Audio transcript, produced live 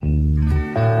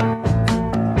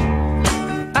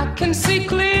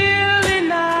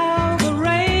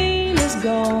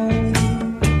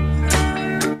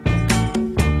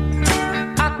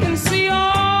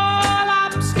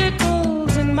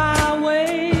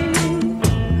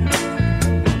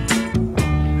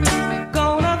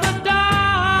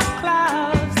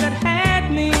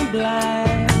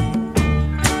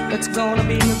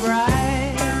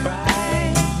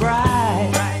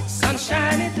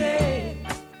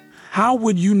How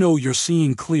would you know you're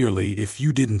seeing clearly if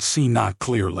you didn't see not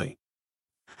clearly?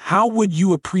 How would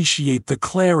you appreciate the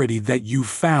clarity that you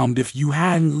found if you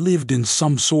hadn't lived in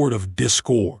some sort of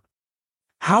discord?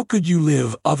 How could you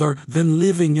live other than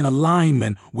living in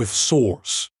alignment with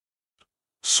Source?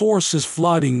 Source is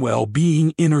flooding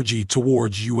well-being energy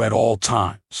towards you at all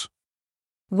times.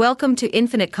 Welcome to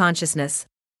Infinite Consciousness,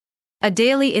 a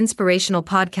daily inspirational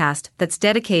podcast that's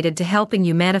dedicated to helping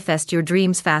you manifest your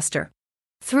dreams faster.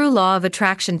 Through law of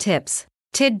attraction tips,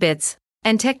 tidbits,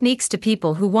 and techniques to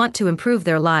people who want to improve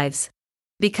their lives,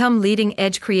 become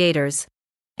leading-edge creators,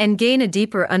 and gain a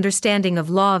deeper understanding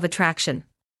of law of attraction.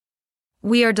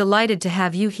 We are delighted to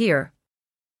have you here.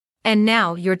 And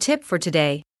now, your tip for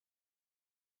today.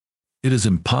 It is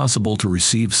impossible to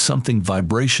receive something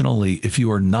vibrationally if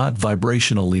you are not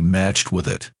vibrationally matched with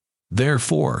it.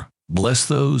 Therefore, bless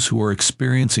those who are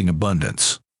experiencing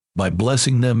abundance. By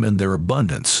blessing them in their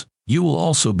abundance, you will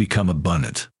also become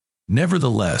abundant.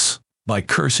 Nevertheless, by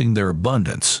cursing their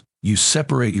abundance, you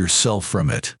separate yourself from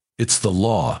it. It's the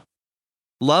law.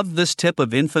 Love this tip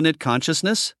of infinite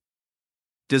consciousness?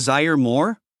 Desire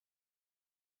more?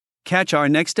 Catch our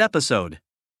next episode.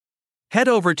 Head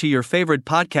over to your favorite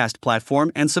podcast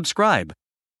platform and subscribe.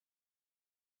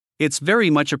 It's very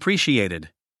much appreciated.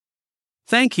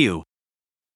 Thank you.